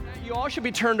You all should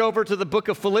be turned over to the book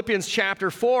of Philippians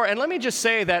chapter 4. And let me just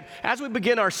say that as we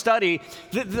begin our study,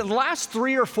 the last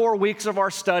 3 or 4 weeks of our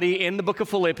study in the book of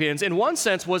Philippians, in one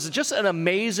sense, was just an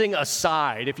amazing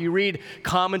aside. If you read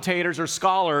commentators or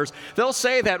scholars, they'll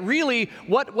say that really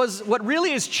what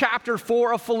really is chapter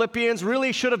 4 of Philippians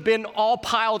really should have been all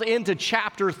piled into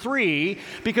chapter 3,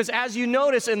 because as you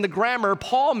notice in the grammar,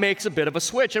 Paul makes a bit of a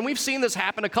switch. And we've seen this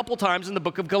happen a couple times in the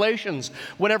book of Galatians.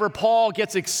 Whenever Paul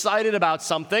gets excited about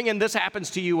something, and this happens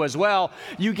to you as well,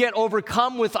 you get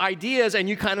overcome with ideas and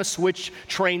you kind of switch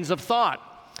trains of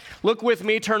thought. Look with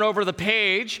me, turn over the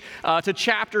page to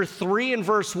chapter 3 and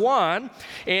verse 1,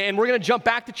 and we're going to jump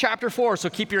back to chapter 4, so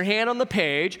keep your hand on the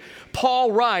page.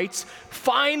 Paul writes,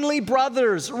 "Finally,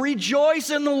 brothers,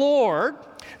 rejoice in the Lord."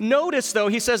 Notice, though,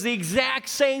 he says the exact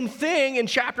same thing in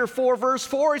chapter 4, verse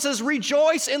 4. He says,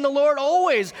 "Rejoice in the Lord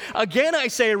always. Again, I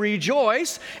say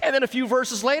rejoice." And then a few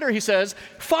verses later, he says,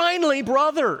 "Finally,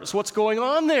 brothers." What's going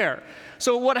on there?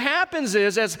 So what happens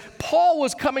is, as Paul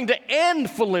was coming to end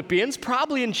Philippians,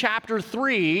 probably in chapter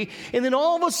 3, and then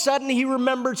all of a sudden he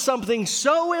remembered something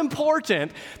so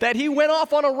important that he went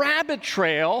off on a rabbit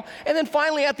trail, and then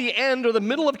finally at the end or the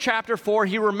middle of chapter 4,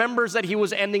 he remembers that he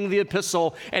was ending the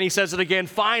epistle, and he says it again,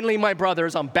 "Finally, my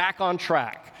brothers, I'm back on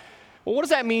track." Well, what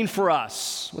does that mean for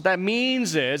us? What that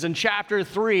means is, in chapter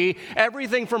 3,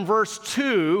 everything from verse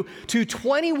 2 to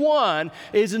 21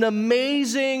 is an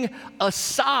amazing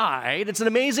aside. It's an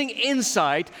amazing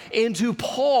insight into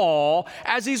Paul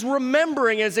as he's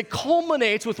remembering, as it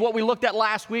culminates with what we looked at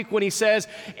last week when he says,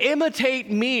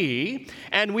 "Imitate me."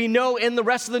 And we know in the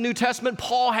rest of the New Testament,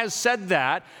 Paul has said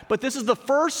that. But this is the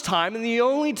first time and the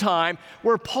only time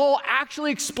where Paul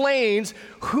actually explains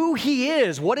who he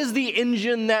is. What is the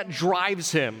engine that drives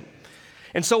him?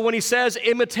 And so when he says,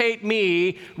 "Imitate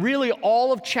me," really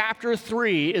all of chapter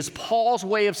 3 is Paul's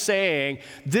way of saying,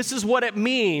 this is what it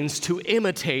means to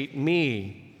imitate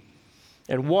me.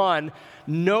 And one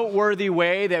noteworthy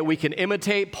way that we can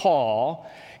imitate Paul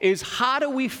is, how do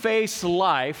we face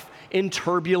life in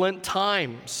turbulent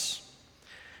times?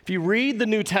 If you read the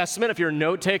New Testament, if you're a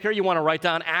note taker, you want to write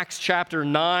down Acts chapter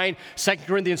 9, 2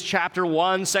 Corinthians chapter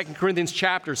 1, 2 Corinthians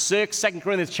chapter 6, 2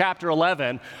 Corinthians chapter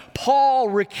 11, Paul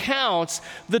recounts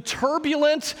the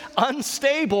turbulent,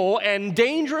 unstable, and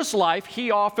dangerous life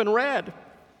he often led.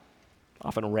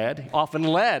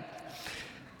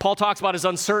 Paul talks about his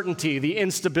uncertainty, the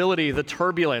instability, the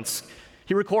turbulence.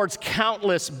 He records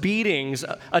countless beatings,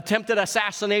 attempted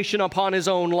assassination upon his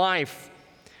own life,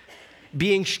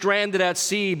 being stranded at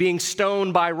sea, being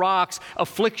stoned by rocks,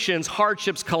 afflictions,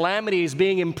 hardships, calamities,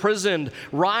 being imprisoned,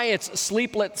 riots,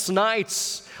 sleepless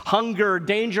nights, hunger,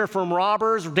 danger from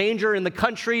robbers, danger in the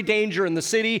country, danger in the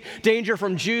city, danger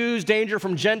from Jews, danger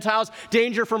from Gentiles,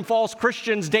 danger from false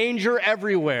Christians, danger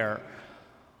everywhere.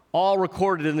 All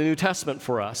recorded in the New Testament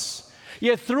for us.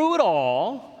 Yet through it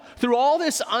all, through all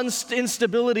this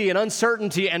instability and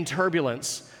uncertainty and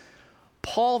turbulence,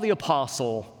 Paul the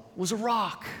Apostle was a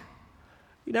rock.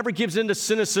 He never gives in to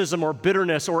cynicism or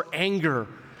bitterness or anger,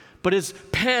 but his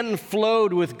pen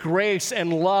flowed with grace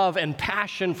and love and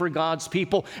passion for God's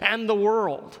people and the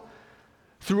world.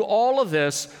 Through all of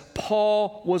this,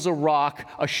 Paul was a rock,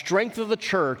 a strength of the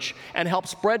church, and helped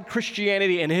spread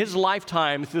Christianity in his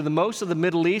lifetime through the most of the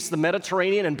Middle East, the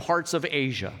Mediterranean, and parts of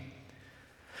Asia.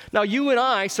 Now, you and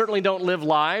I certainly don't live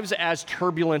lives as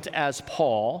turbulent as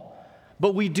Paul,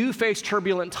 but we do face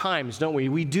turbulent times, don't we?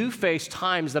 We do face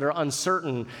times that are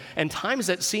uncertain and times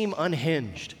that seem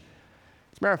unhinged.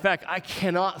 As a matter of fact, I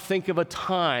cannot think of a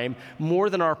time more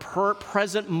than our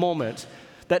present moment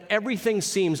that everything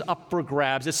seems up for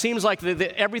grabs. It seems like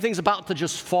everything's about to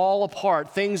just fall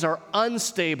apart. Things are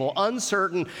unstable,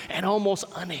 uncertain, and almost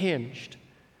unhinged.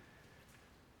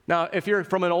 Now, if you're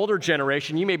from an older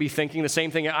generation, you may be thinking the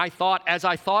same thing I thought as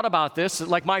I thought about this.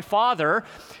 Like my father,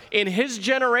 in his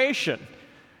generation,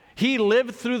 he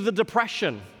lived through the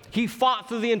Depression. He fought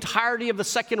through the entirety of the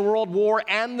Second World War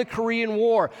and the Korean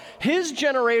War. His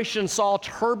generation saw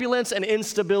turbulence and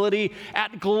instability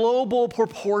at global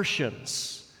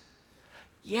proportions.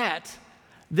 Yet,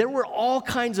 there were all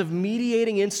kinds of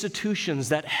mediating institutions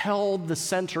that held the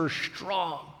center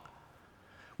strong.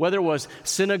 Whether it was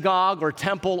synagogue or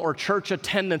temple or church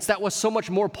attendance, that was so much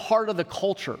more part of the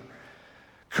culture.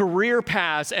 Career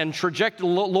paths and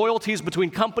loyalties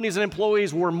between companies and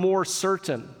employees were more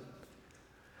certain.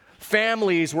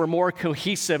 Families were more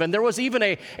cohesive, and there was even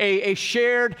a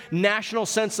shared national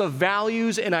sense of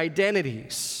values and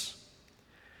identities.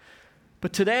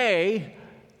 But today,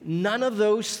 none of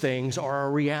those things are a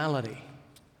reality.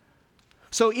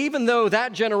 So even though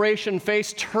that generation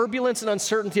faced turbulence and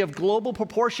uncertainty of global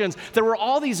proportions, there were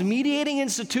all these mediating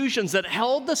institutions that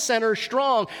held the center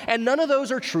strong, and none of those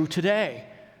are true today.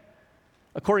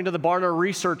 According to the Barna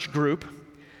Research Group,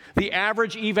 the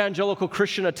average evangelical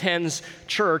Christian attends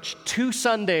church 2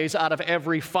 Sundays out of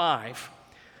every 5.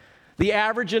 The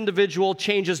average individual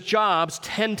changes jobs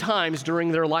 10 times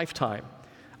during their lifetime.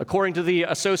 According to the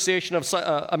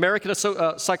American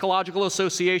Psychological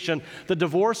Association, the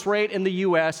divorce rate in the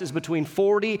U.S. is between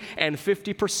 40 and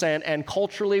 50%, and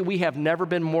culturally, we have never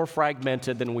been more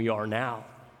fragmented than we are now.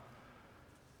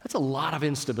 That's a lot of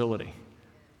instability.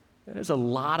 That is a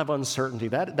lot of uncertainty.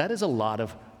 That is a lot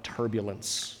of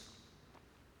turbulence.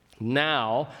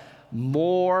 Now,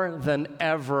 more than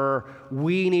ever,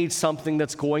 we need something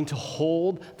that's going to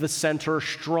hold the center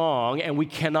strong, and we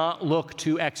cannot look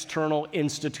to external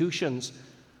institutions.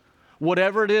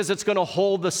 Whatever it is that's going to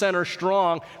hold the center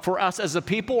strong for us as a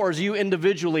people or as you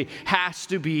individually has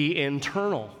to be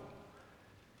internal.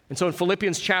 And so in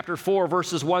Philippians chapter 4,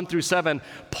 verses 1 through 7,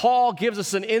 Paul gives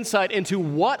us an insight into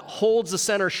what holds the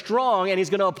center strong, and he's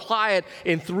going to apply it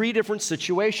in 3 different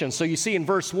situations. So you see in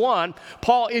verse 1,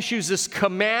 Paul issues this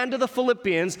command to the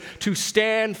Philippians to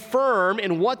stand firm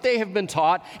in what they have been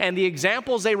taught and the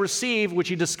examples they receive, which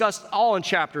he discussed all in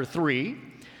chapter 3.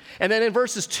 And then in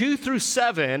verses 2 through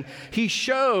 7, he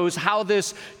shows how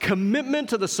this commitment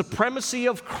to the supremacy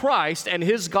of Christ and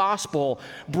his gospel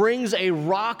brings a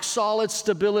rock-solid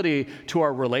stability to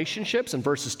our relationships in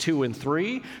verses 2 and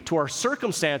 3, to our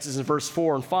circumstances in verse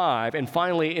 4 and 5, and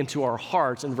finally into our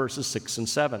hearts in verses 6 and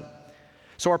 7.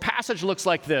 So our passage looks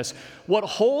like this. What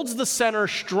holds the center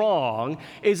strong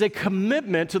is a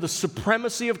commitment to the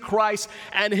supremacy of Christ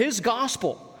and his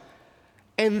gospel.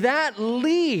 And that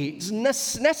leads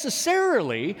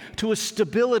necessarily to a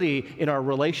stability in our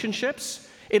relationships.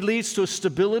 It leads to a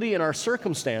stability in our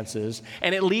circumstances,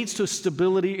 and it leads to a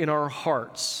stability in our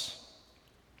hearts.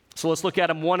 So let's look at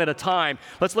them one at a time.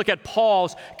 Let's look at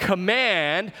Paul's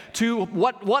command to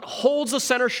what holds the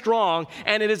center strong,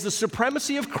 and it is the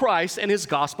supremacy of Christ and his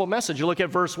gospel message. You look at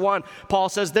verse 1. Paul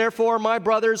says, "Therefore, my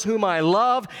brothers, whom I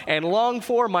love and long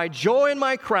for, my joy and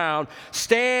my crown,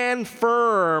 stand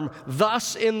firm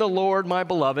thus in the Lord, my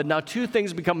beloved." Now, 2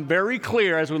 things become very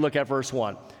clear as we look at verse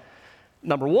 1.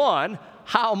 Number 1,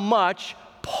 how much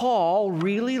Paul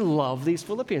really loved these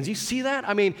Philippians. You see that?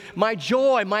 I mean, my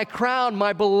joy, my crown,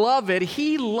 my beloved,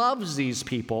 he loves these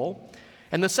people.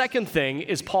 And the second thing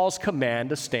is Paul's command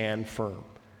to stand firm.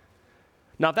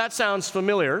 Now, if that sounds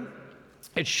familiar,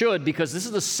 it should, because this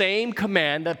is the same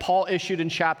command that Paul issued in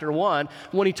chapter 1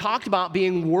 when he talked about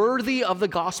being worthy of the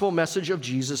gospel message of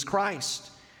Jesus Christ.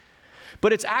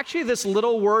 But it's actually this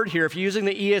little word here. If you're using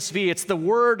the ESV, it's the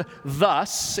word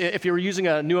thus. If you're using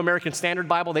a New American Standard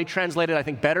Bible, they translate it, I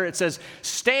think, better. It says,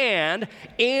 stand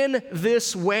in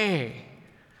this way.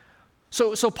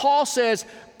 So Paul says,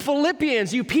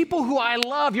 Philippians, you people who I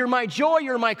love, you're my joy,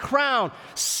 you're my crown.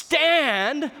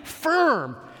 Stand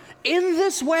firm in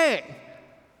this way.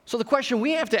 So the question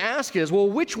we have to ask is, well,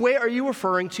 which way are you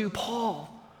referring to,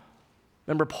 Paul?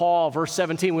 Remember Paul, verse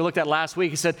 17, we looked at last week.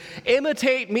 He said,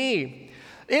 imitate me.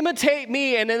 Imitate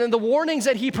me. And then the warnings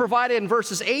that he provided in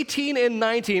verses 18 and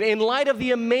 19, in light of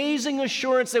the amazing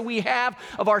assurance that we have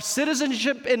of our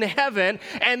citizenship in heaven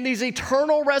and these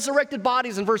eternal resurrected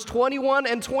bodies in verse 21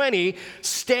 and 20,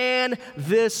 stand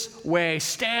this way.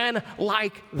 Stand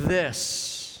like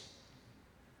this.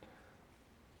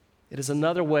 It is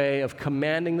another way of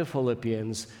commanding the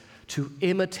Philippians to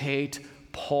imitate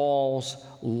Paul's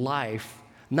life.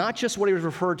 Not just what he was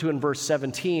referred to in verse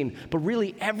 17, but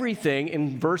really everything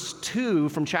in verse 2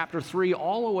 from chapter 3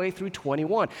 all the way through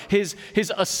 21. His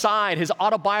aside, his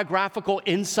autobiographical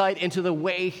insight into the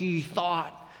way he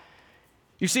thought.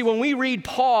 You see, when we read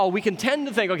Paul, we can tend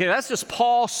to think, okay, that's just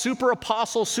Paul, super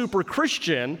apostle, super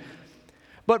Christian.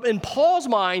 But in Paul's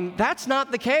mind, that's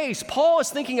not the case. Paul is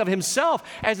thinking of himself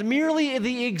as merely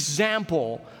the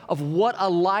example of what a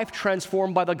life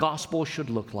transformed by the gospel should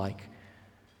look like.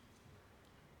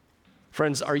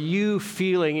 Friends, are you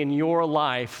feeling in your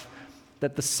life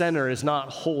that the center is not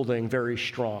holding very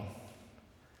strong?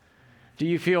 Do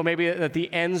you feel maybe at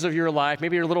the ends of your life,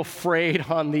 maybe you're a little frayed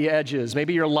on the edges,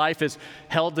 maybe your life is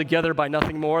held together by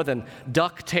nothing more than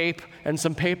duct tape and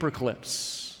some paper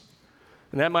clips?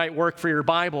 And that might work for your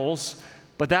Bibles,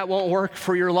 but that won't work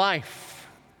for your life.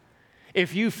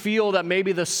 If you feel that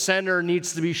maybe the center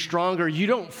needs to be stronger, you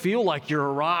don't feel like you're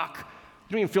a rock.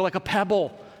 You don't even feel like a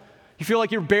pebble. You feel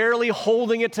like you're barely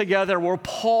holding it together, where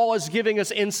Paul is giving us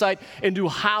insight into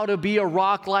how to be a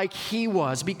rock like he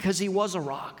was, because he was a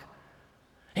rock.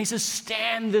 And he says,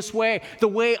 stand this way, the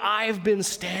way I've been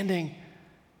standing.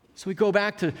 So we go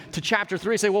back to chapter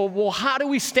 3 and say, well, how do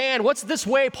we stand? What's this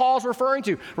way Paul's referring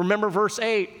to? Remember verse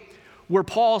 8, where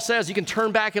Paul says, you can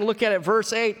turn back and look at it,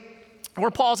 verse 8,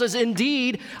 where Paul says,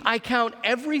 indeed, I count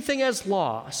everything as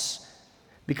loss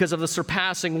because of the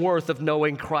surpassing worth of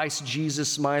knowing Christ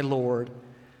Jesus my Lord.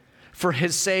 For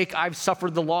his sake, I've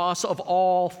suffered the loss of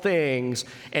all things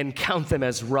and count them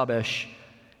as rubbish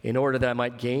in order that I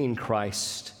might gain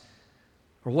Christ.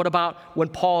 Or what about when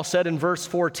Paul said in verse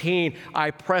 14, I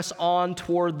press on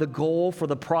toward the goal for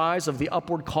the prize of the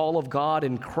upward call of God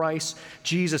in Christ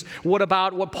Jesus? What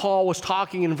about what Paul was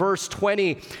talking in verse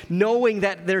 20, knowing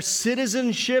that their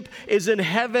citizenship is in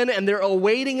heaven and they're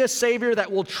awaiting a Savior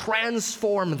that will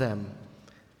transform them?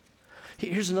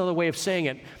 Here's another way of saying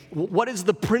it. What is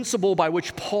the principle by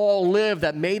which Paul lived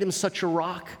that made him such a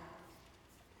rock?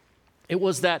 It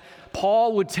was that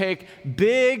Paul would take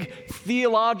big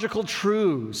theological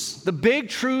truths, the big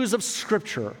truths of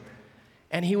Scripture,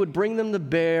 and he would bring them to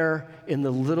bear in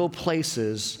the little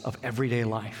places of everyday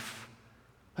life.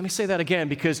 Let me say that again,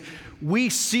 because we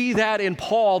see that in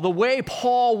Paul, the way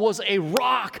Paul was a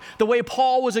rock, the way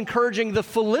Paul was encouraging the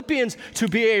Philippians to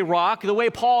be a rock, the way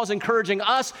Paul is encouraging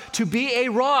us to be a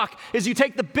rock, is you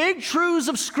take the big truths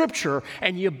of Scripture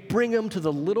and you bring them to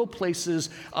the little places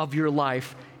of your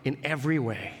life in every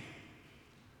way.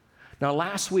 Now,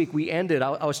 last week we ended,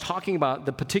 I was talking about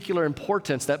the particular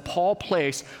importance that Paul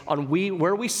placed on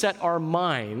where we set our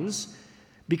minds,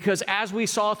 because as we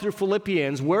saw through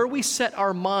Philippians, where we set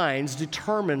our minds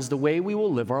determines the way we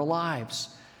will live our lives.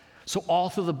 So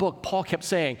all through the book, Paul kept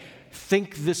saying,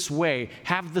 think this way,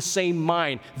 have the same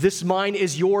mind. This mind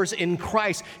is yours in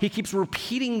Christ. He keeps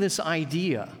repeating this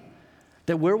idea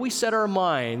that where we set our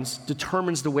minds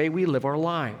determines the way we live our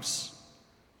lives.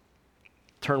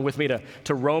 Turn with me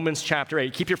to Romans chapter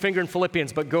 8. Keep your finger in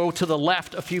Philippians, but go to the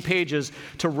left a few pages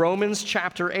to Romans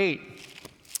chapter 8.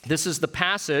 This is the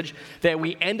passage that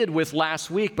we ended with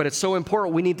last week, but it's so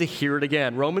important we need to hear it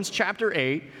again. Romans chapter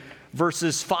 8,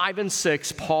 verses 5 and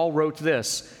 6, Paul wrote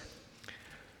this.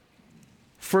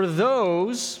 For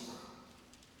those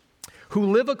who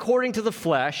live according to the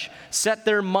flesh set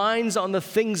their minds on the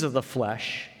things of the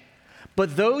flesh,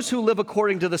 but those who live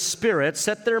according to the Spirit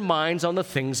set their minds on the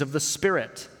things of the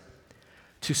Spirit.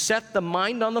 To set the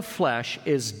mind on the flesh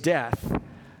is death,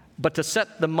 but to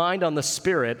set the mind on the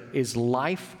Spirit is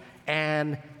life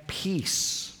and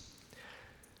peace.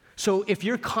 So if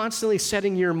you're constantly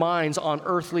setting your minds on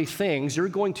earthly things, you're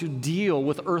going to deal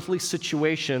with earthly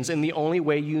situations in the only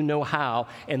way you know how,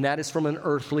 and that is from an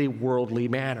earthly, worldly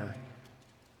manner.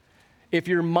 If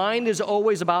your mind is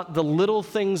always about the little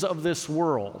things of this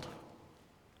world,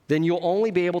 then you'll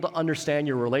only be able to understand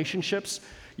your relationships,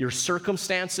 your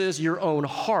circumstances, your own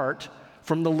heart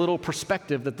from the little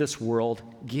perspective that this world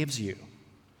gives you.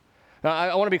 Now,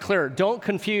 I want to be clear. Don't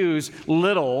confuse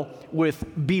little with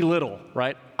belittle,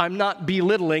 right? I'm not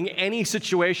belittling any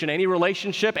situation, any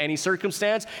relationship, any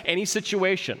circumstance, any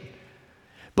situation.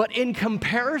 But in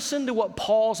comparison to what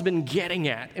Paul's been getting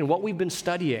at and what we've been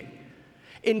studying,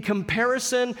 in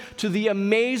comparison to the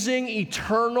amazing,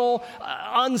 eternal,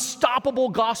 unstoppable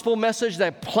gospel message,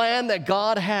 that plan that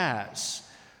God has,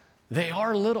 they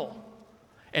are little.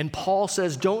 And Paul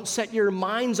says, don't set your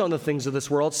minds on the things of this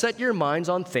world, set your minds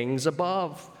on things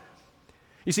above.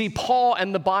 You see, Paul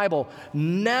and the Bible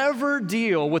never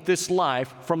deal with this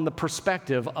life from the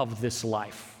perspective of this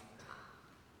life.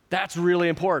 That's really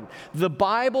important. The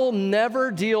Bible never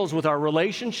deals with our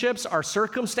relationships, our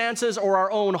circumstances, or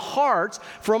our own hearts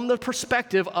from the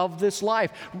perspective of this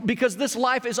life, because this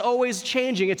life is always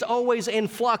changing. It's always in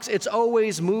flux. It's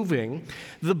always moving.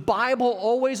 The Bible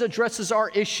always addresses our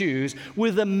issues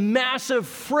with a massive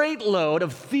freight load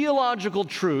of theological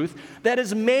truth that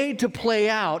is made to play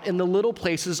out in the little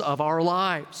places of our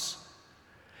lives.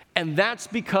 And that's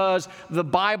because the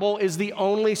Bible is the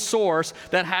only source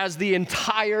that has the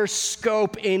entire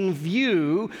scope in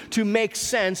view to make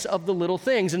sense of the little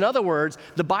things. In other words,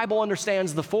 the Bible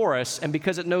understands the forest, and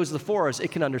because it knows the forest,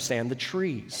 it can understand the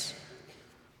trees.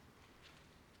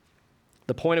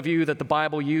 The point of view that the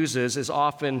Bible uses is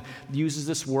often uses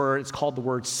this word, it's called the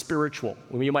word spiritual.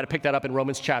 You might have picked that up in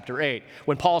Romans chapter 8.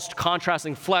 When Paul's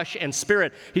contrasting flesh and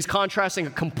spirit, he's contrasting a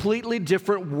completely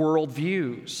different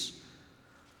worldviews.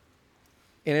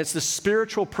 And it's the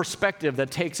spiritual perspective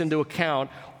that takes into account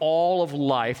all of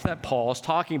life that Paul is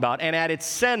talking about. And at its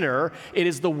center, it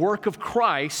is the work of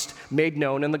Christ made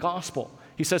known in the gospel.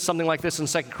 He says something like this in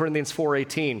 2 Corinthians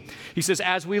 4:18. He says,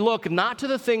 as we look not to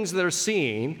the things that are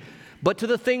seen, but to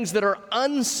the things that are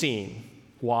unseen.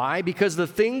 Why? Because the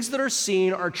things that are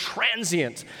seen are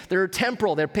transient. They're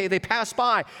temporal. They pass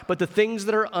by. But the things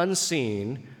that are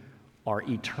unseen are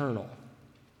eternal.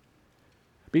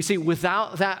 But you see,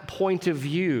 without that point of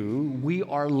view, we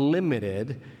are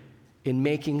limited in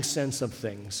making sense of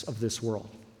things of this world.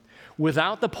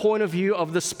 Without the point of view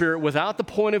of the Spirit, without the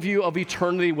point of view of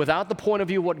eternity, without the point of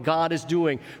view of what God is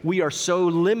doing, we are so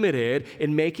limited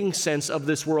in making sense of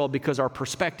this world because our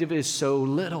perspective is so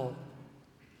little.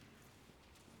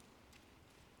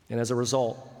 And as a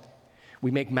result,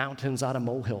 we make mountains out of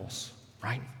molehills,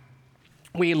 right?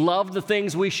 We love the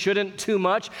things we shouldn't too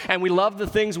much, and we love the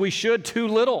things we should too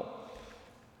little.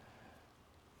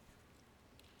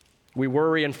 We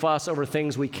worry and fuss over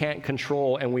things we can't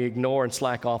control, and we ignore and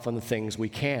slack off on the things we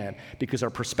can because our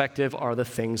perspective are the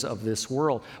things of this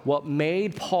world. What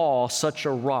made Paul such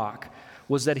a rock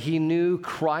was that he knew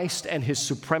Christ and his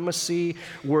supremacy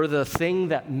were the thing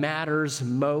that matters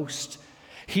most.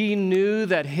 He knew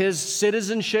that his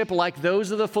citizenship, like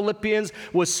those of the Philippians,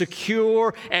 was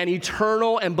secure and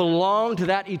eternal and belonged to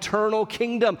that eternal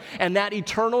kingdom. And that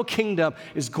eternal kingdom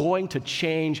is going to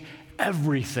change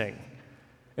everything.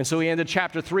 And so he ended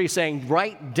chapter 3 saying,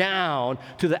 right down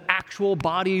to the actual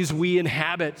bodies we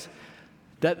inhabit,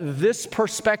 that this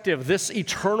perspective, this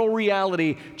eternal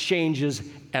reality changes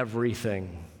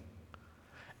everything.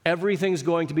 Everything's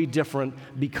going to be different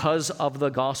because of the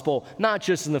gospel, not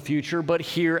just in the future, but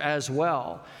here as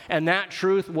well. And that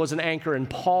truth was an anchor in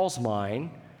Paul's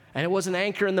mind, and it was an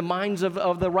anchor in the minds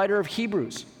of the writer of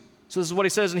Hebrews. So this is what he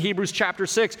says in Hebrews chapter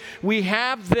 6. We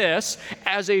have this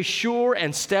as a sure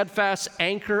and steadfast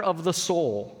anchor of the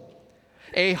soul,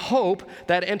 a hope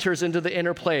that enters into the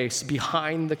inner place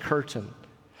behind the curtain.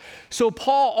 So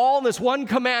Paul, all in this one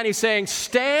command, he's saying,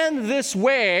 stand this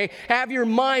way, have your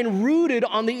mind rooted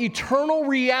on the eternal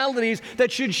realities that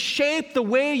should shape the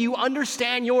way you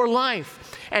understand your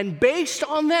life. And based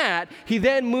on that, he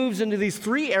then moves into these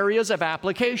 3 areas of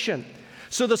application.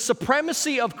 So the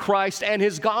supremacy of Christ and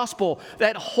his gospel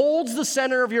that holds the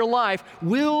center of your life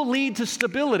will lead to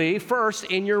stability first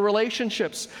in your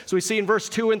relationships. So we see in verse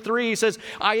 2 and 3, he says,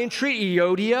 I entreat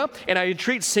Euodia and I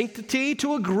entreat Syntyche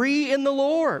to agree in the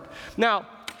Lord. Now,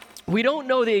 we don't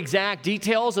know the exact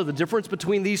details of the difference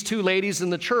between these 2 ladies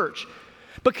in the church.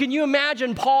 But can you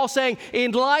imagine Paul saying,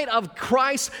 in light of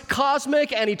Christ's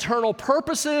cosmic and eternal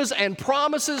purposes and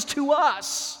promises to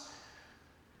us,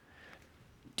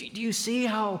 do you see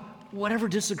how whatever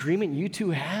disagreement you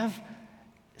 2 have,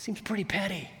 it seems pretty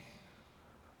petty?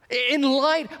 In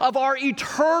light of our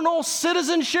eternal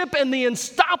citizenship in the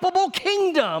unstoppable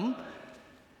kingdom,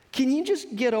 can you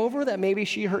just get over that maybe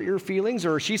she hurt your feelings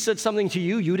or she said something to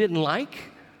you didn't like?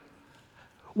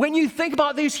 When you think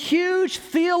about these huge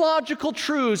theological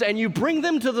truths and you bring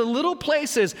them to the little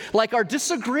places like our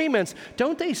disagreements,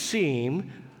 don't they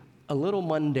seem a little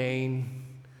mundane,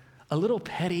 a little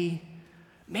petty,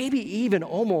 maybe even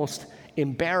almost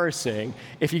embarrassing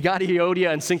if you got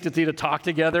Euodia and Syntyche to talk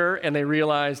together and they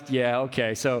realized, yeah,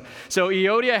 okay, so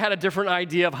Euodia had a different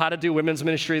idea of how to do women's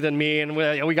ministry than me, and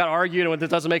we got argued, and it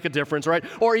doesn't make a difference, right?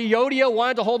 Or Euodia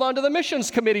wanted to hold on to the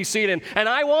missions committee seat, and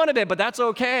I wanted it, but that's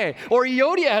okay. Or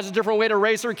Euodia has a different way to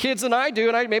raise her kids than I do,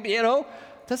 and I maybe,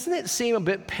 doesn't it seem a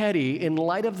bit petty in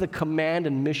light of the command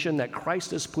and mission that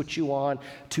Christ has put you on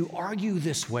to argue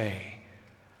this way?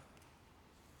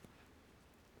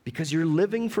 Because you're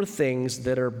living for things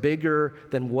that are bigger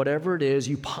than whatever it is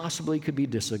you possibly could be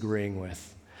disagreeing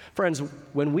with. Friends,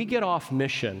 when we get off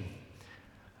mission,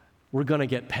 we're going to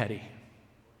get petty.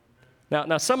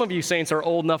 Now, some of you saints are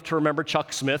old enough to remember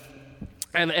Chuck Smith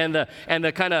and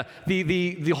the kind of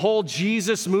the whole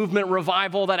Jesus movement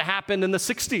revival that happened in the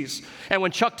 60s. And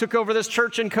when Chuck took over this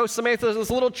church in Costa Mesa, this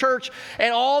little church,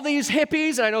 and all these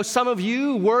hippies, and I know some of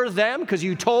you were them because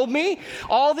you told me,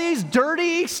 all these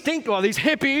dirty, these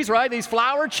hippies, right, these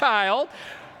flower child,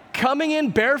 coming in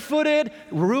barefooted,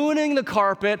 ruining the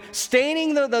carpet,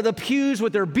 staining the pews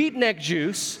with their beatnik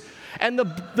juice, and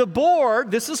the board,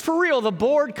 this is for real, the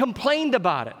board complained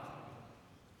about it.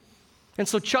 And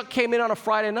so Chuck came in on a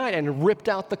Friday night and ripped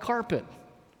out the carpet.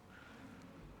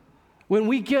 When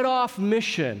we get off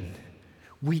mission,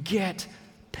 we get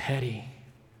petty.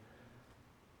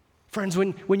 Friends,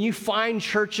 when you find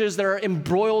churches that are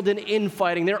embroiled in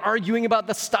infighting, they're arguing about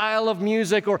the style of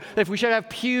music or if we should have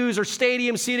pews or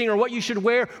stadium seating or what you should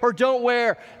wear or don't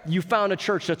wear, you found a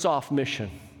church that's off mission.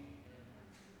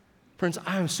 Friends,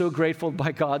 I am so grateful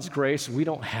by God's grace we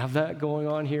don't have that going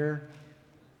on here.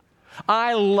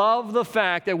 I love the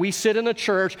fact that we sit in a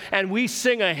church and we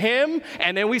sing a hymn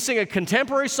and then we sing a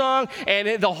contemporary song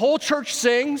and the whole church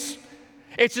sings.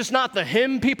 It's just not the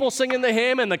hymn people singing the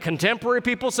hymn and the contemporary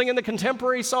people singing the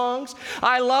contemporary songs.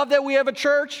 I love that we have a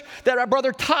church that our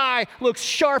brother Ty looks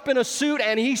sharp in a suit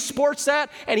and he sports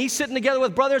that and he's sitting together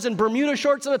with brothers in Bermuda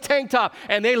shorts and a tank top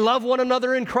and they love one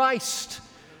another in Christ.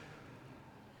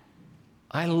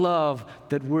 I love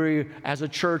that we, as a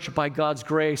church, by God's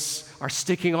grace, are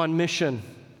sticking on mission.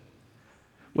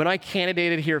 When I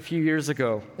candidated here a few years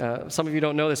ago, some of you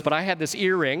don't know this, but I had this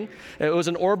earring. It was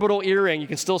an orbital earring. You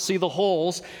can still see the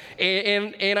holes.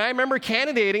 And I remember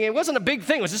candidating. It wasn't a big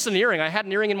thing. It was just an earring. I had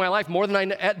an earring in my life more than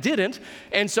I didn't.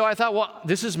 And so I thought, well,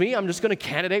 this is me. I'm just going to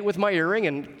candidate with my earring,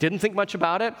 and didn't think much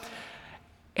about it.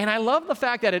 And I love the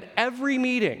fact that at every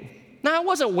meeting, now I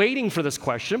wasn't waiting for this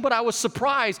question, but I was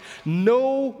surprised.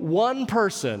 No one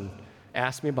person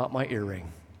asked me about my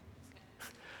earring.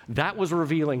 That was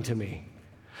revealing to me.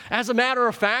 As a matter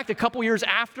of fact, a couple years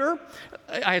after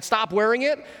I had stopped wearing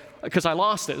it, because I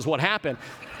lost it is what happened,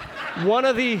 one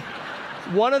of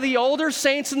the older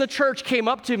saints in the church came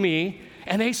up to me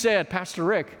and they said, Pastor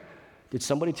Rick, did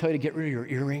somebody tell you to get rid of your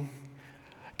earring?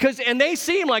 And they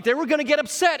seemed like they were going to get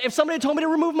upset if somebody told me to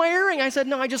remove my earring. I said,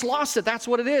 no, I just lost it. That's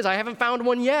what it is. I haven't found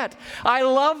one yet. I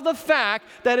love the fact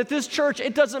that at this church,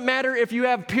 it doesn't matter if you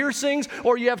have piercings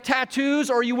or you have tattoos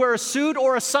or you wear a suit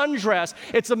or a sundress.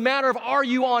 It's a matter of, are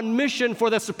you on mission for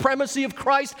the supremacy of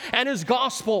Christ and His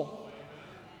gospel?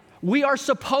 We are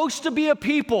supposed to be a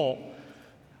people.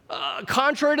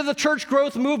 Contrary to the church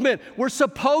growth movement, we're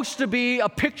supposed to be a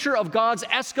picture of God's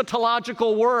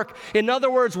eschatological work. In other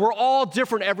words, we're all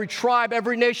different, every tribe,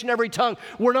 every nation, every tongue.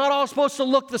 We're not all supposed to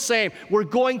look the same. We're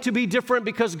going to be different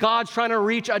because God's trying to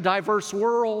reach a diverse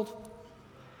world.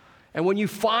 And when you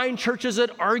find churches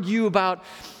that argue about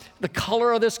the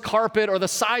color of this carpet or the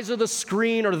size of the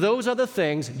screen or those other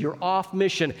things, you're off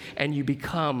mission and you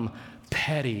become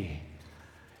petty.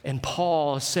 And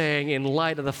Paul is saying, in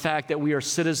light of the fact that we are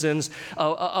citizens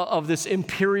of this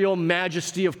imperial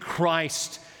majesty of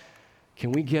Christ,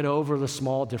 can we get over the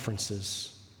small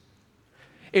differences?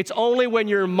 It's only when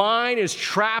your mind is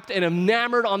trapped and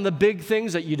enamored on the big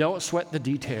things that you don't sweat the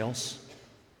details.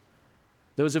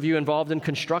 Those of you involved in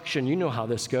construction, you know how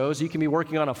this goes. You can be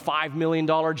working on a $5 million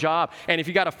job, and if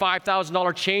you got a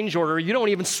 $5,000 change order, you don't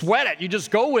even sweat it. You just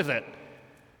go with it.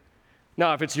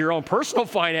 Now, if it's your own personal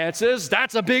finances,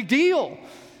 that's a big deal.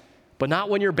 But not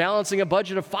when you're balancing a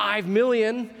budget of $5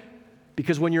 million,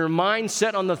 because when your mind's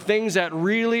set on the things that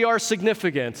really are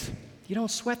significant, you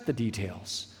don't sweat the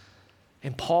details.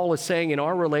 And Paul is saying in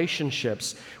our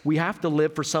relationships, we have to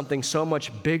live for something so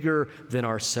much bigger than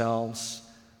ourselves.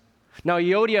 Now,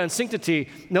 Euodia and Syntyche,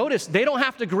 notice, they don't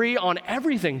have to agree on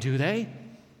everything, do they?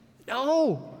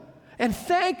 No. And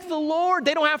thank the Lord,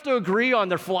 they don't have to agree on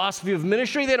their philosophy of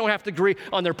ministry. They don't have to agree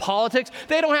on their politics.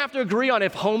 They don't have to agree on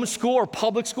if homeschool or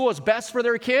public school is best for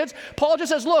their kids. Paul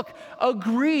just says, look,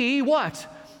 agree what?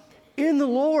 In the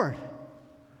Lord.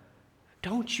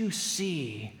 Don't you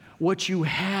see what you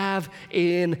have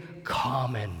in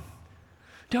common?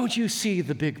 Don't you see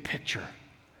the big picture?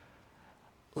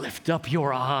 Lift up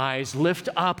your eyes, lift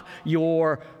up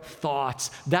your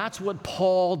thoughts. That's what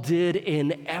Paul did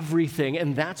in everything,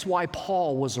 and that's why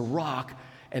Paul was a rock,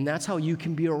 and that's how you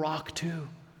can be a rock too.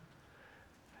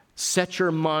 Set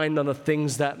your mind on the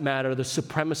things that matter, the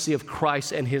supremacy of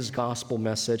Christ and His gospel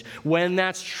message. When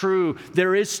that's true,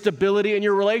 there is stability in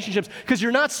your relationships because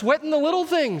you're not sweating the little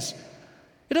things.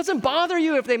 It doesn't bother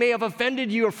you if they may have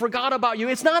offended you or forgot about you.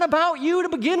 It's not about you to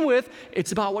begin with.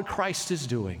 It's about what Christ is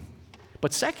doing.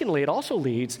 But secondly, it also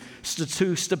leads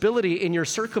to stability in your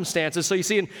circumstances. So you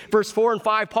see in verse 4 and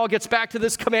 5, Paul gets back to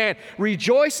this command,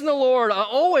 rejoice in the Lord.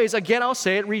 Always, again, I'll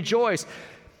say it, rejoice.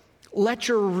 Let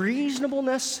your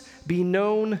reasonableness be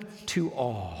known to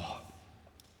all.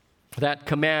 That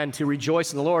command to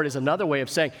rejoice in the Lord is another way of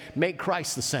saying, make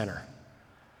Christ the center.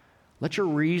 Let your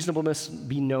reasonableness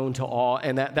be known to all.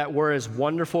 And that word is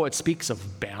wonderful. It speaks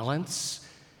of balance.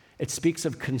 It speaks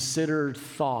of considered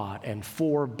thought and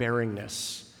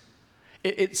forbearingness.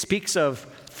 It speaks of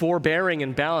forbearing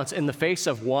and balance in the face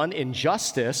of one,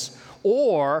 injustice,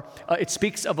 or it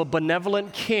speaks of a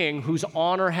benevolent king whose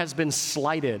honor has been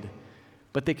slighted,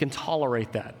 but they can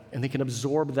tolerate that and they can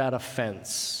absorb that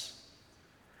offense.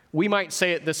 We might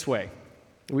say it this way.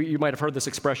 You might have heard this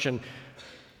expression,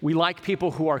 we like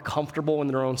people who are comfortable in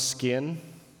their own skin.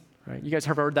 Right? You guys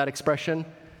have heard that expression?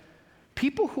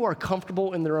 People who are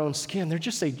comfortable in their own skin, they're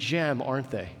just a gem,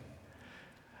 aren't they?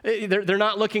 They're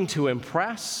not looking to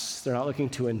impress. They're not looking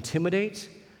to intimidate.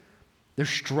 They're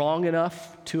strong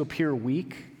enough to appear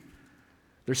weak.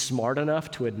 They're smart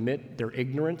enough to admit their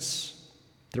ignorance.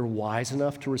 They're wise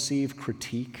enough to receive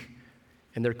critique.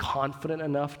 And they're confident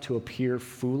enough to appear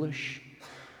foolish,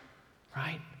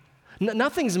 right?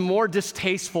 Nothing's more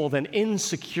distasteful than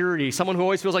insecurity. Someone who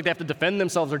always feels like they have to defend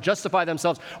themselves or justify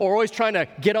themselves or always trying to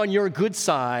get on your good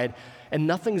side. And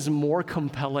nothing's more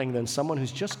compelling than someone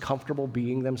who's just comfortable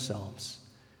being themselves.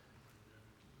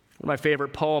 One of my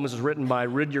favorite poems is written by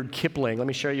Rudyard Kipling. Let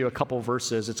me show you a couple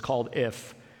verses. It's called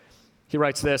If. He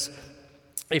writes this: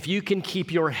 "If you can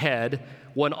keep your head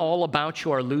when all about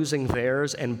you are losing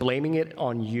theirs and blaming it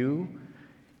on you,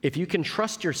 if you can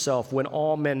trust yourself when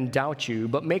all men doubt you,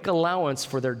 but make allowance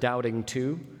for their doubting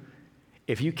too,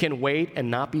 if you can wait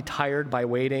and not be tired by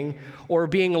waiting, or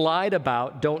being lied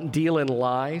about, don't deal in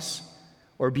lies,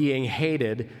 or being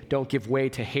hated, don't give way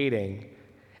to hating,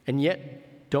 and yet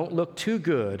don't look too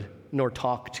good nor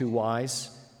talk too wise.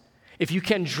 If you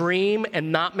can dream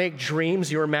and not make dreams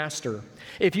your master,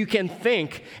 if you can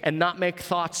think and not make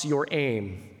thoughts your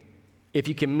aim, if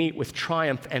you can meet with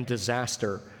triumph and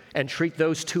disaster and treat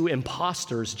those two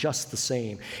impostors just the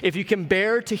same, if you can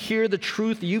bear to hear the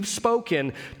truth you've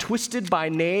spoken, twisted by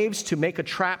knaves to make a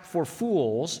trap for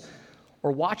fools,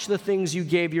 or watch the things you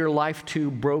gave your life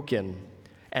to broken,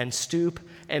 and stoop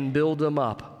and build them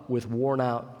up with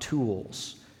worn-out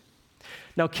tools."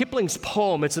 Now, Kipling's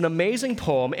poem, it's an amazing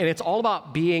poem, and it's all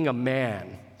about being a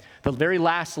man. The very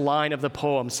last line of the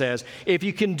poem says, "If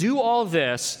you can do all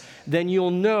this, then you'll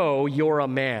know you're a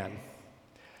man."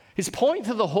 His point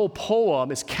to the whole poem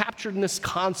is captured in this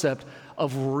concept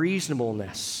of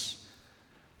reasonableness.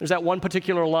 There's that one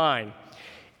particular line: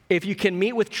 "If you can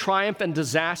meet with triumph and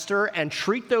disaster and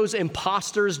treat those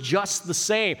imposters just the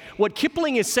same." What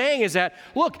Kipling is saying is that,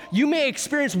 look, you may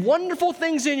experience wonderful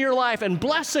things in your life and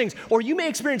blessings, or you may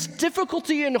experience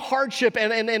difficulty and hardship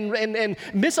and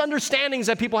misunderstandings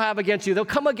that people have against you. They'll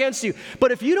come against you.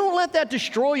 But if you don't let that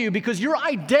destroy you, because your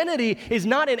identity is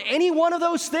not in any one of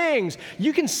those things,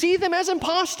 you can see them as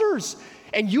imposters,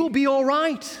 and you'll be all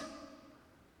right.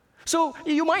 So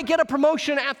you might get a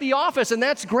promotion at the office, and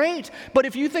that's great. But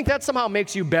if you think that somehow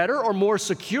makes you better or more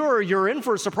secure, you're in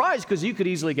for a surprise, because you could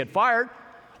easily get fired.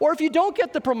 Or if you don't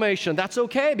get the promotion, that's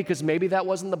okay, because maybe that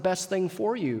wasn't the best thing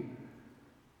for you.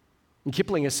 And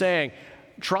Kipling is saying,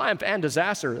 triumph and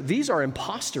disaster, these are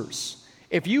imposters.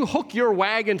 If you hook your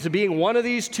wagon to being one of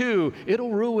these two,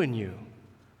 it'll ruin you.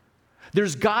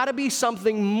 There's got to be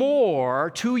something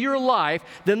more to your life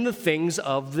than the things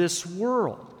of this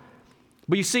world.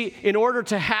 But you see, in order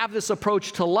to have this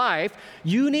approach to life,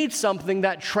 you need something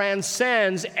that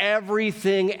transcends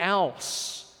everything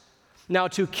else. Now,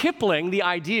 to Kipling, the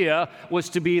idea was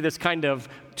to be this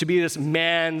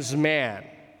man's man.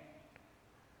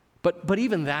 But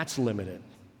even that's limited.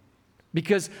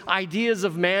 Because ideas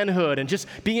of manhood and just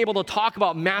being able to talk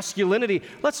about masculinity,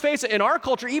 let's face it, in our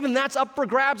culture, even that's up for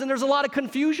grabs, and there's a lot of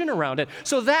confusion around it.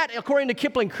 So that, according to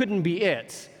Kipling, couldn't be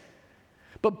it.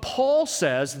 But Paul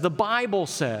says, the Bible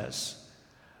says,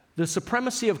 the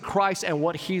supremacy of Christ and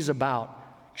what he's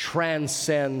about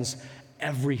transcends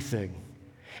everything.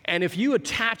 And if you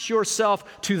attach yourself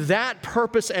to that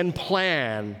purpose and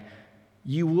plan,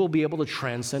 you will be able to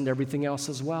transcend everything else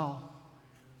as well.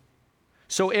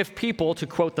 So if people, to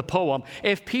quote the poem,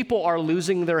 if people are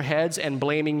losing their heads and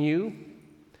blaming you,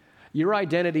 your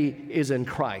identity is in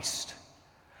Christ,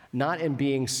 not in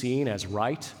being seen as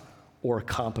right or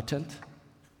competent.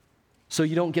 So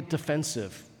you don't get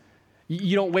defensive.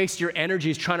 You don't waste your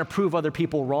energies trying to prove other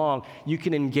people wrong. You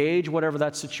can engage whatever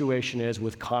that situation is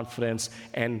with confidence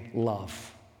and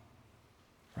love,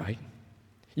 right?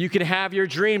 You can have your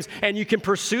dreams and you can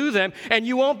pursue them, and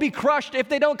you won't be crushed if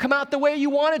they don't come out the way you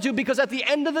wanted to, because at the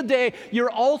end of the day, your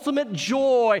ultimate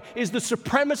joy is the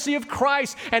supremacy of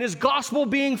Christ and his gospel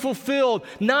being fulfilled,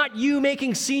 not you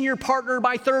making senior partner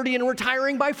by 30 and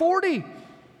retiring by 40.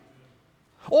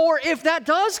 Or if that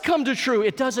does come to true,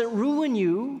 it doesn't ruin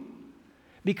you,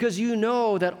 because you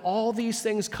know that all these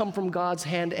things come from God's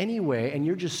hand anyway, and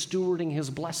you're just stewarding his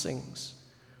blessings.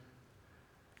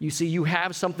 You see, you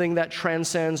have something that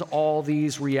transcends all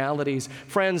these realities.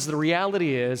 Friends, the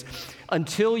reality is,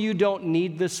 until you don't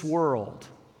need this world,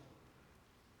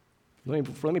 let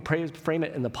me frame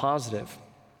it in the positive.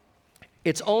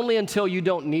 It's only until you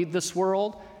don't need this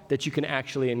world that you can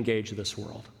actually engage this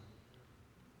world.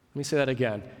 Let me say that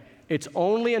again. It's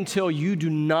only until you do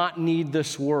not need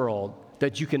this world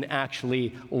that you can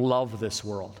actually love this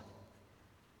world.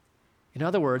 In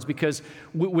other words, because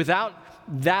without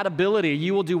that ability,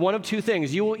 you will do one of two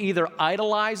things. You will either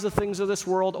idolize the things of this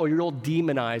world, or you'll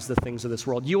demonize the things of this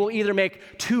world. You will either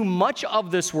make too much of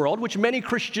this world, which many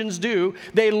Christians do.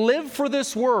 They live for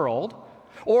this world,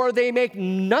 or they make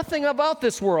nothing about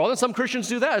this world. And some Christians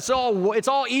do that. It's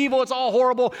all evil. It's all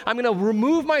horrible. I'm going to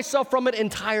remove myself from it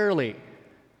entirely.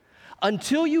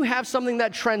 Until you have something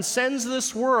that transcends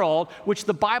this world, which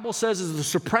the Bible says is the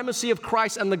supremacy of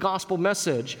Christ and the gospel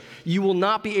message, you will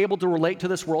not be able to relate to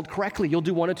this world correctly. You'll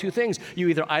do one of two things. You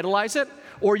either idolize it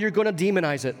or you're going to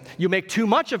demonize it. You make too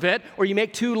much of it or you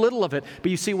make too little of it. But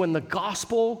you see, when the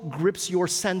gospel grips your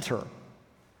center,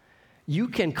 you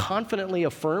can confidently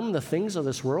affirm the things of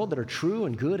this world that are true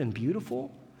and good and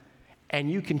beautiful,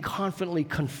 and you can confidently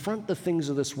confront the things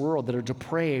of this world that are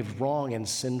depraved, wrong, and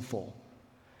sinful.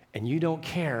 And you don't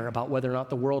care about whether or not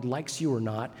the world likes you or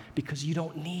not because you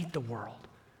don't need the world.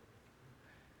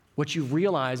 What you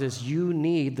realize is you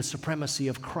need the supremacy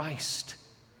of Christ.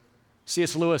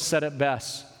 C.S. Lewis said it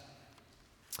best.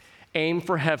 Aim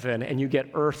for heaven and you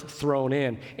get earth thrown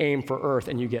in. Aim for earth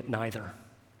and you get neither.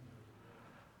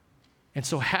 And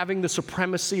so having the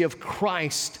supremacy of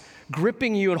Christ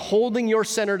gripping you and holding your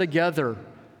center together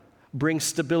brings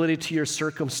stability to your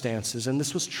circumstances. And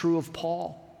this was true of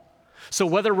Paul. So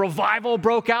whether revival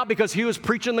broke out because he was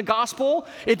preaching the gospel,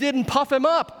 it didn't puff him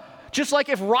up. Just like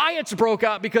if riots broke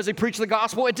out because he preached the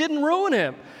gospel, it didn't ruin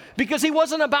him. Because he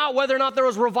wasn't about whether or not there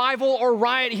was revival or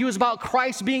riot. He was about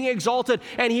Christ being exalted.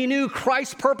 And he knew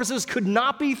Christ's purposes could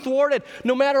not be thwarted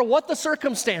no matter what the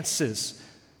circumstances.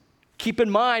 Keep in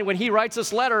mind, when he writes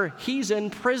this letter, he's in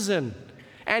prison.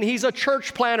 And he's a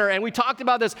church planter, and we talked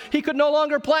about this. He could no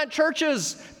longer plant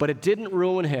churches, but it didn't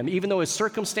ruin him. Even though his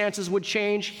circumstances would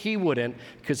change, he wouldn't,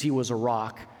 because he was a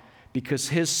rock, because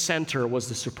his center was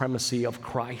the supremacy of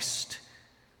Christ.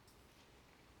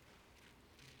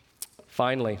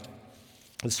 Finally,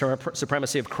 the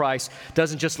supremacy of Christ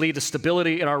doesn't just lead to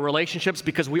stability in our relationships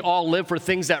because we all live for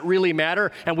things that really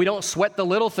matter, and we don't sweat the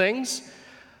little things.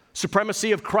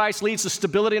 Supremacy of Christ leads to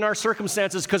stability in our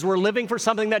circumstances because we're living for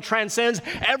something that transcends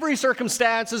every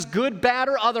circumstance, good, bad,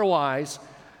 or otherwise.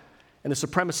 And the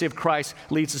supremacy of Christ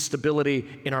leads to stability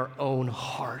in our own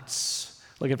hearts.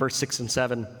 Look at verse 6 and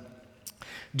 7.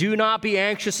 Do not be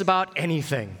anxious about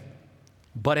anything,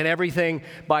 but in everything,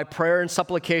 by prayer and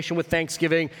supplication with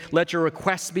thanksgiving, let your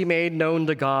requests be made known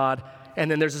to God. And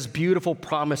then there's this beautiful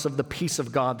promise of the peace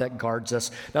of God that guards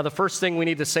us. Now, the first thing we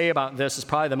need to say about this is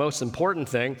probably the most important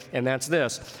thing, and that's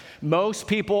this. Most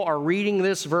people are reading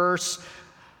this verse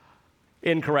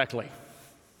incorrectly.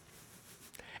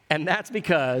 And that's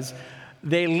because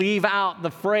they leave out the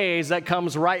phrase that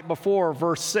comes right before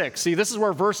verse 6. See, this is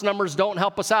where verse numbers don't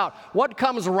help us out. What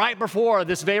comes right before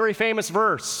this very famous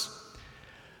verse?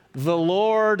 The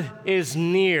Lord is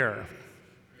near.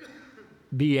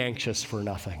 Be anxious for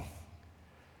nothing.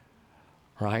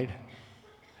 Right?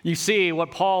 You see,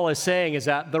 what Paul is saying is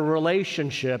that the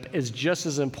relationship is just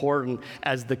as important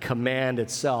as the command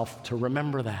itself to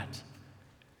remember that.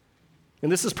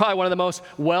 And this is probably one of the most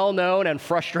well-known and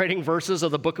frustrating verses of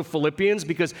the book of Philippians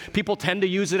because people tend to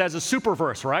use it as a super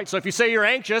verse, right? So if you say you're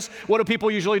anxious, what do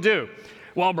people usually do?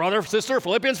 Well, brother, sister,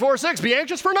 Philippians 4:6, be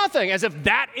anxious for nothing, as if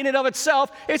that in and of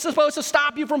itself is supposed to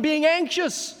stop you from being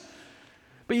anxious.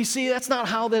 But you see, that's not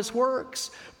how this works.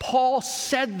 Paul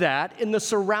said that in the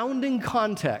surrounding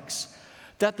context,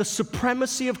 that the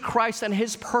supremacy of Christ and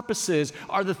his purposes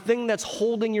are the thing that's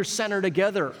holding your center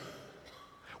together.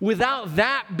 Without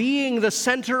that being the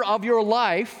center of your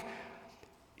life,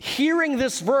 hearing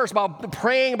this verse about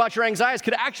praying about your anxieties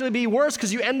could actually be worse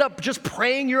because you end up just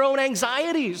praying your own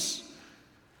anxieties.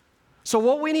 So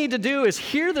what we need to do is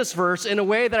hear this verse in a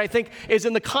way that I think is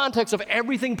in the context of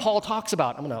everything Paul talks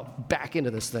about. I'm going to back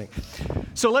into this thing.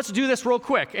 So let's do this real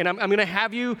quick. And I'm going to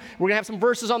have we're going to have some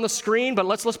verses on the screen, but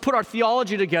let's put our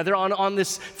theology together on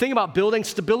this thing about building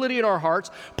stability in our hearts.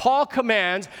 Paul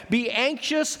commands, be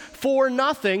anxious for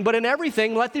nothing, but in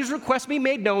everything, let these requests be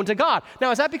made known to God. Now,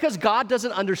 is that because God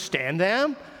doesn't understand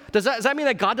them? Does that mean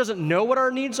that God doesn't know what our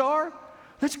needs are?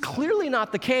 That's clearly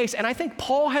not the case, and I think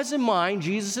Paul has in mind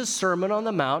Jesus' Sermon on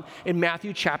the Mount in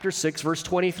Matthew chapter 6, verse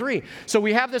 23. So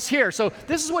we have this here. So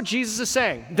this is what Jesus is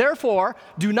saying. Therefore,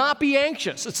 do not be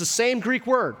anxious. It's the same Greek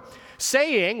word.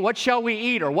 Saying, what shall we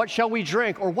eat, or what shall we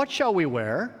drink, or what shall we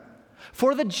wear?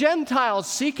 For the Gentiles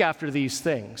seek after these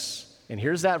things. And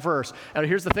here's that verse. And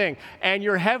here's the thing. And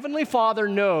your heavenly Father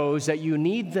knows that you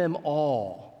need them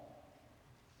all.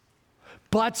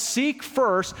 But seek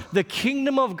first the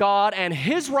kingdom of God and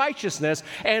his righteousness,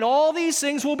 and all these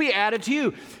things will be added to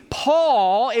you.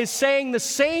 Paul is saying the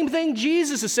same thing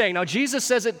Jesus is saying. Now, Jesus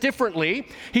says it differently.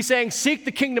 He's saying, seek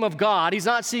the kingdom of God. He's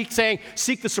not saying,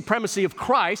 seek the supremacy of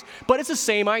Christ, but it's the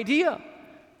same idea.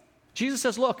 Jesus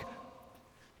says, look,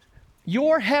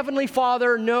 your heavenly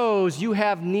Father knows you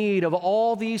have need of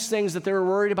all these things that they're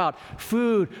worried about: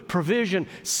 food, provision,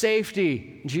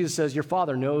 safety. Jesus says, your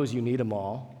Father knows you need them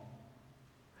all.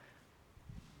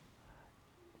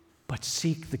 But But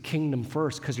seek the kingdom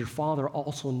first, because your Father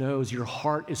also knows your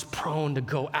heart is prone to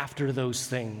go after those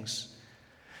things.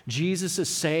 Jesus is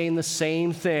saying the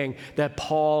same thing that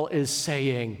Paul is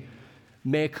saying.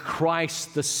 Make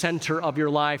Christ the center of your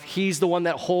life. He's the one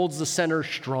that holds the center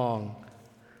strong.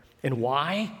 And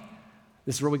why?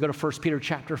 This is where we go to 1 Peter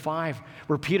chapter 5,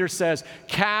 where Peter says,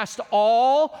 cast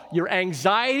all your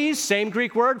anxieties, same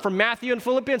Greek word from Matthew and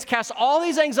Philippians, cast all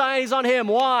these anxieties on him.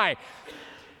 Why?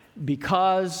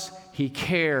 Because he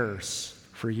cares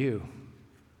for you.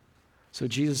 So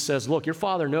Jesus says, look, your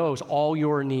Father knows all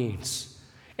your needs.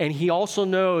 And he also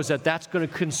knows that that's going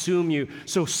to consume you.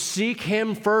 So seek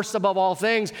him first above all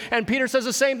things. And Peter says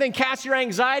the same thing, cast your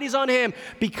anxieties on him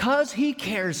because he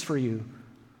cares for you.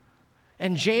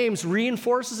 And James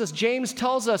reinforces this. James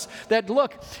tells us that,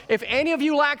 look, if any of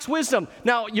you lacks wisdom,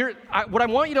 now what I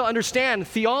want you to understand,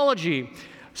 theology,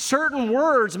 certain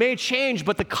words may change,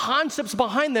 but the concepts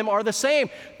behind them are the same.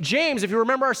 James, if you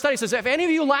remember our study, says, if any of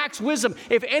you lacks wisdom,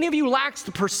 if any of you lacks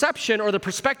the perception or the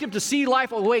perspective to see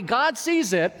life the way God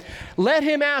sees it, let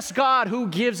him ask God, who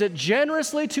gives it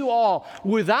generously to all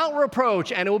without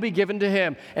reproach, and it will be given to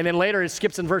him. And then later it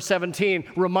skips in verse 17,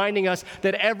 reminding us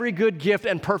that every good gift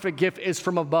and perfect gift is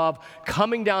from above,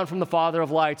 coming down from the Father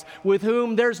of lights, with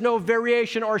whom there's no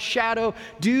variation or shadow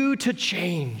due to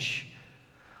change.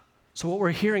 So what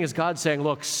we're hearing is God saying,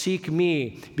 look, seek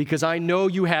me because I know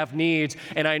you have needs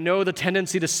and I know the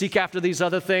tendency to seek after these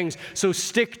other things. So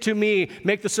stick to me.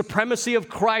 Make the supremacy of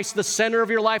Christ the center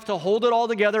of your life to hold it all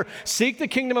together. Seek the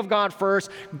kingdom of God first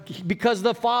because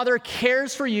the Father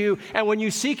cares for you. And when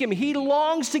you seek him, he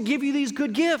longs to give you these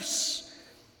good gifts.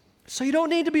 So you don't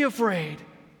need to be afraid.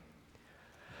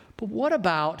 But what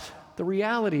about the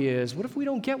reality is, what if we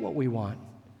don't get what we want?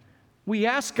 We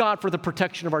ask God for the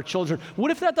protection of our children.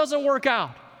 What if that doesn't work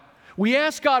out? We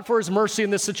ask God for his mercy in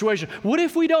this situation. What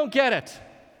if we don't get it?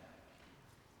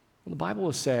 Well, the Bible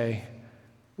will say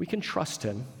we can trust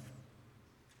him,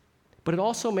 but it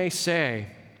also may say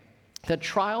that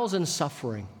trials and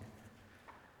suffering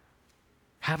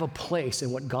have a place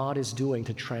in what God is doing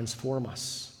to transform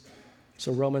us.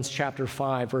 So Romans chapter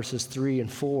 5, verses 3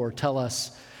 and 4 tell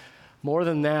us, more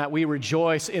than that, we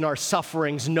rejoice in our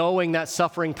sufferings, knowing that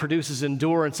suffering produces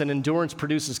endurance, and endurance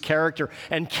produces character,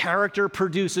 and character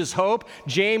produces hope.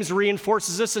 James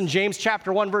reinforces this in James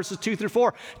chapter 1, verses 2 through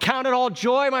 4. Count it all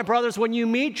joy, my brothers, when you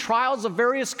meet trials of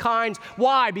various kinds.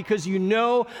 Why? Because you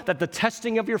know that the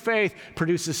testing of your faith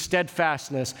produces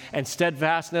steadfastness, and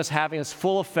steadfastness having its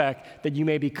full effect, that you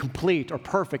may be complete or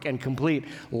perfect and complete,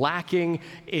 lacking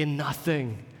in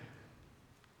nothing.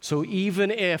 So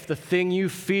even if the thing you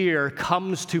fear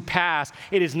comes to pass,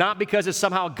 it is not because it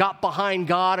somehow got behind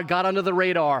God or got under the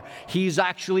radar. He's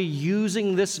actually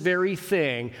using this very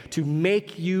thing to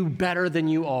make you better than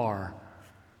you are.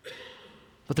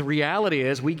 But the reality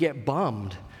is we get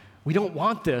bummed. We don't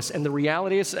want this. And the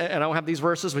reality is, and I don't have these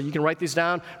verses, but you can write these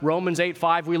down. Romans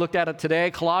 8:5, we looked at it today.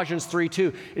 Colossians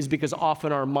 3:2 is because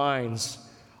often our minds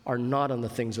are not on the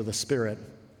things of the Spirit,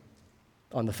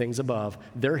 on the things above.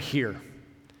 They're here.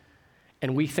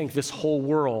 And we think this whole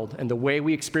world and the way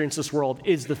we experience this world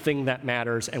is the thing that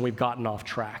matters, and we've gotten off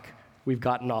track. We've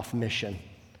gotten off mission.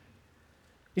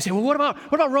 You say, well, what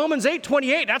about Romans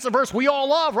 8:28? That's a verse we all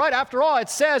love, right? After all, it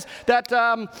says that,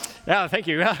 thank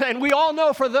you. And we all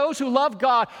know for those who love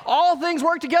God, all things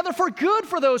work together for good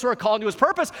for those who are called to his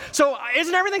purpose. So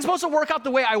isn't everything supposed to work out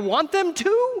the way I want them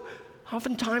to?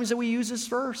 Oftentimes that we use this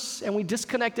verse and we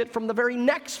disconnect it from the very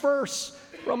next verse,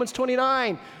 Romans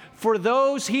 29. For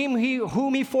those whom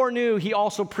he foreknew, he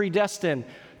also predestined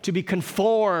to be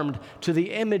conformed to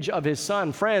the image of his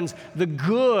Son. Friends, the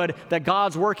good that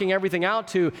God's working everything out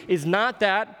to is not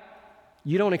that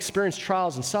you don't experience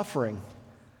trials and suffering.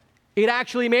 It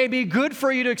actually may be good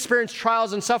for you to experience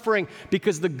trials and suffering,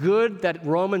 because the good that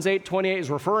Romans 8:28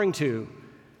 is referring to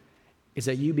is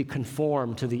that you be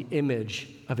conformed to the image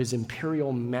of his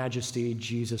imperial majesty,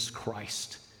 Jesus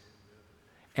Christ.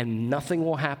 And nothing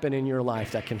will happen in your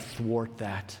life that can thwart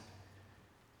that.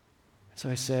 So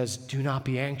he says, do not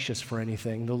be anxious for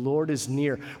anything. The Lord is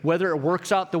near. Whether it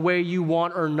works out the way you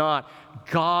want or not,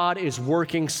 God is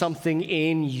working something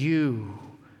in you.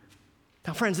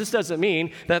 Now, friends, this doesn't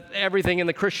mean that everything in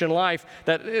the Christian life,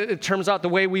 that it turns out the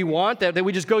way we want, that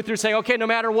we just go through saying, okay, no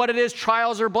matter what it is,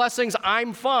 trials or blessings,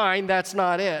 I'm fine. That's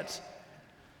not it.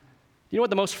 You know what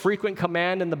the most frequent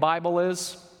command in the Bible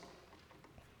is?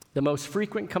 The most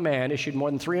frequent command, issued more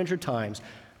than 300 times,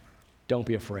 don't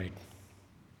be afraid.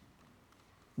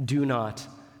 Do not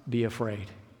be afraid.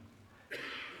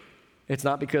 It's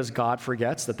not because God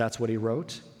forgets that that's what he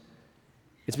wrote.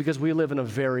 It's because we live in a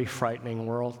very frightening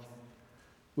world.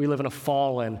 We live in a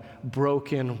fallen,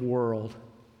 broken world.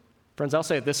 Friends, I'll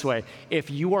say it this way. If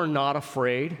you are not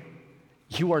afraid,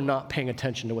 you are not paying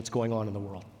attention to what's going on in the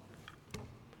world.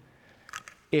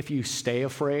 If you stay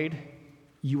afraid,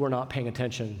 you are not paying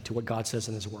attention to what God says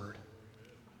in His Word.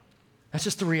 That's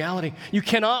just the reality. You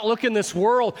cannot look in this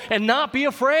world and not be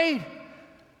afraid,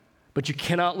 but you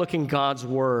cannot look in God's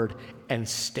Word and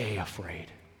stay afraid.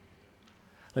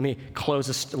 Let me close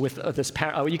this with this.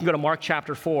 You can go to Mark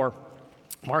chapter 4.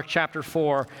 Mark chapter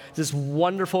 4, this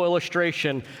wonderful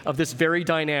illustration of this very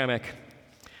dynamic.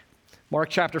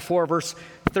 Mark chapter 4, verse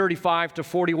 35 to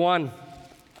 41.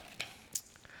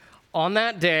 On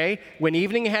that day, when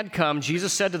evening had come,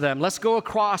 Jesus said to them, let's go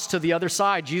across to the other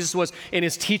side. Jesus was in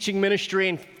his teaching ministry,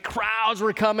 and crowds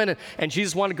were coming, and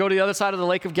Jesus wanted to go to the other side of the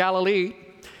Lake of Galilee.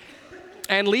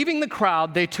 And leaving the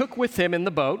crowd, they took with him in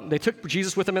the boat. They took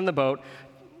Jesus with them in the boat,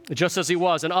 just as he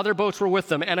was, and other boats were with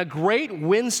them. And a great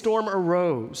windstorm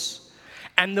arose,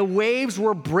 and the waves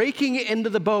were breaking into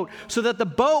the boat, so that the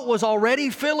boat was already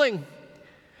filling.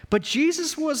 But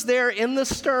Jesus was there in the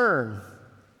stern,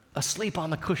 asleep on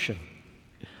the cushion.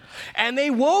 And they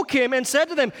woke him and said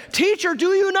to them, Teacher, do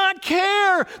you not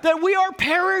care that we are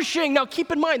perishing? Now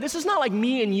keep in mind, this is not like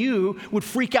me and you would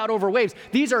freak out over waves.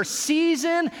 These are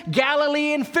seasoned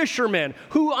Galilean fishermen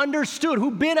who understood,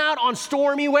 who've been out on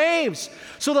stormy waves.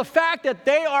 So the fact that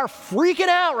they are freaking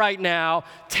out right now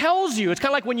tells you, it's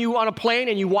kind of like when you on a plane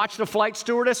and you watch the flight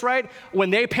stewardess, right?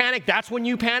 When they panic, that's when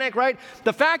you panic, right?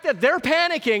 The fact that they're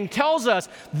panicking tells us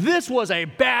this was a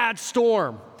bad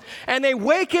storm. And they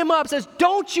wake him up, says,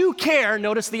 don't you care,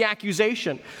 notice the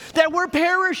accusation, that we're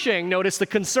perishing, notice the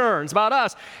concerns about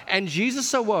us. And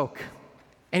Jesus awoke,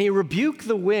 and he rebuked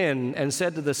the wind and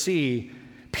said to the sea,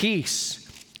 peace,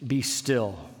 be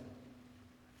still.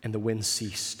 And the wind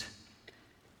ceased,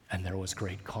 and there was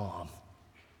great calm.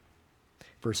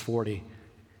 Verse 40,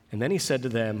 and then he said to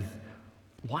them,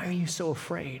 why are you so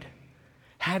afraid?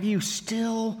 Have you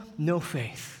still no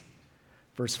faith?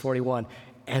 Verse 41,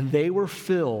 and they were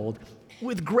filled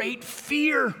with great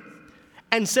fear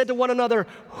and said to one another,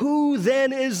 who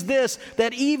then is this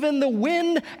that even the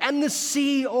wind and the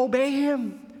sea obey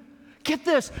him? Get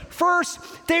this. First,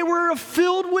 they were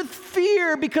filled with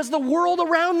fear because of the world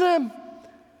around them.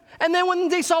 And then when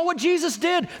they saw what Jesus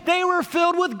did, they were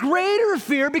filled with greater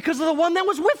fear because of the one that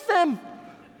was with them.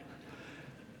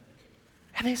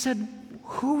 And they said,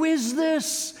 who is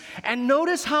this? And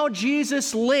notice how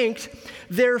Jesus linked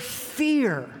their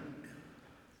fear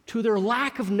to their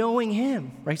lack of knowing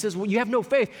him. Right? He says, well, you have no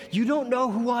faith. You don't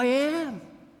know who I am.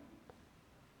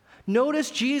 Notice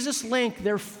Jesus linked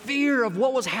their fear of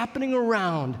what was happening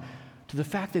around to the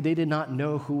fact that they did not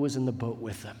know who was in the boat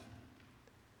with them.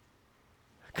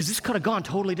 Because this could have gone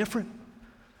totally different.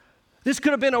 This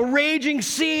could have been a raging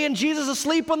sea and Jesus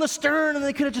asleep on the stern, and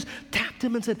they could have just tapped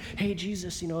him and said, hey,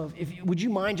 Jesus, would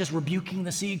you mind just rebuking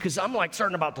the sea? Because I'm like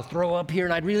starting about to throw up here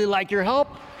and I'd really like your help,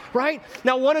 right?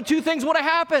 Now, one of two things would have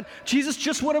happened. Jesus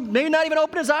just would have maybe not even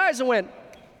opened his eyes and went,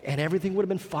 and everything would have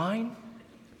been fine.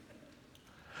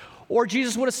 Or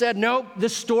Jesus would have said, no,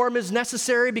 this storm is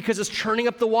necessary because it's churning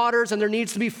up the waters and there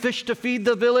needs to be fish to feed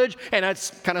the village, and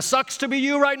it kind of sucks to be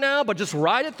you right now, but just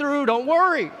ride it through, don't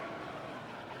worry.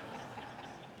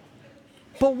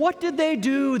 But what did they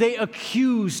do? They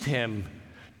accused him.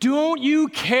 Don't you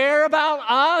care about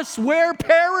us? We're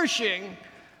perishing.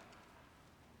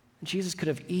 Jesus could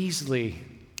have easily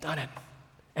done it.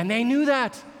 And they knew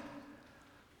that.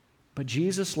 But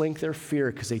Jesus linked their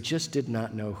fear because they just did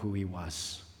not know who he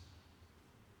was.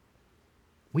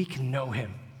 We can know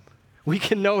him. We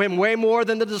can know him way more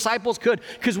than the disciples could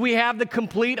because we have the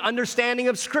complete understanding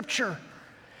of Scripture.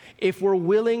 If we're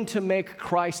willing to make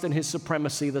Christ and his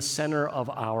supremacy the center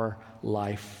of our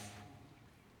life,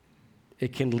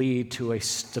 it can lead to a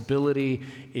stability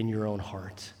in your own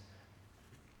heart.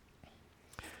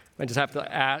 I just have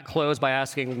to close by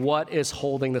asking, what is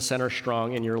holding the center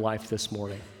strong in your life this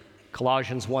morning?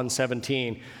 Colossians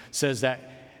 1:17 says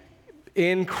that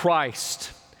in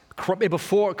Christ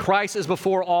is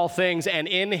before all things, and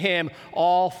in him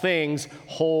all things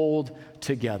hold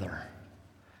together.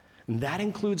 And that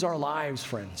includes our lives,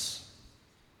 friends.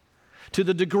 To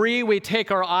the degree we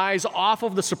take our eyes off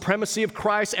of the supremacy of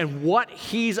Christ and what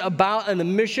he's about and the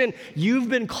mission you've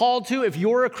been called to, if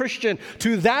you're a Christian,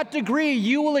 to that degree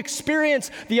you will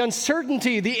experience the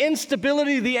uncertainty, the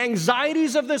instability, the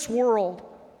anxieties of this world.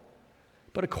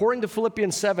 But according to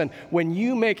Philippians 7, when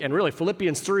you make, and really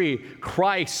Philippians 3,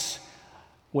 Christ,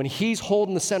 when he's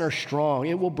holding the center strong,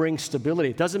 it will bring stability.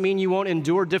 It doesn't mean you won't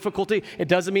endure difficulty. It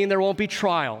doesn't mean there won't be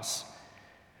trials.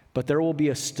 But there will be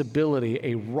a stability,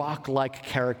 a rock-like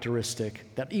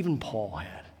characteristic that even Paul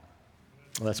had.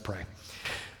 Let's pray.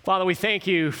 Father, we thank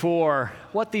you for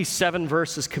what these 7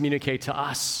 verses communicate to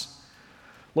us.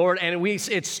 Lord, and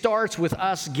it starts with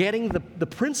us getting the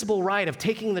principle right of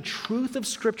taking the truth of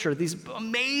Scripture, these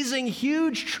amazing,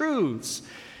 huge truths,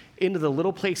 into the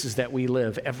little places that we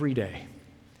live every day.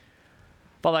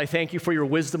 Father, I thank you for your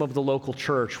wisdom of the local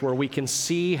church, where we can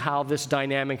see how this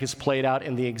dynamic is played out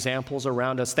in the examples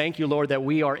around us. Thank you, Lord, that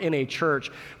we are in a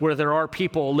church where there are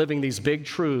people living these big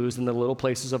truths in the little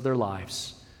places of their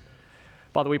lives.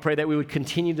 Father, we pray that we would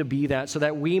continue to be that so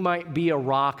that we might be a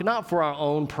rock, not for our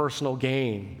own personal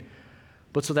gain,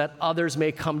 but so that others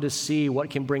may come to see what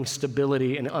can bring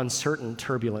stability in uncertain,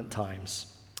 turbulent times.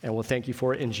 And we'll thank you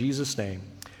for it in Jesus' name.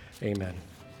 Amen.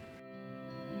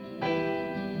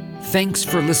 Thanks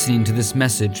for listening to this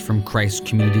message from Christ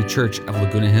Community Church of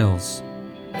Laguna Hills.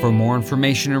 For more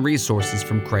information and resources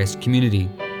from Christ Community,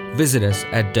 visit us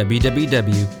at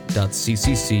www.ccclh.org.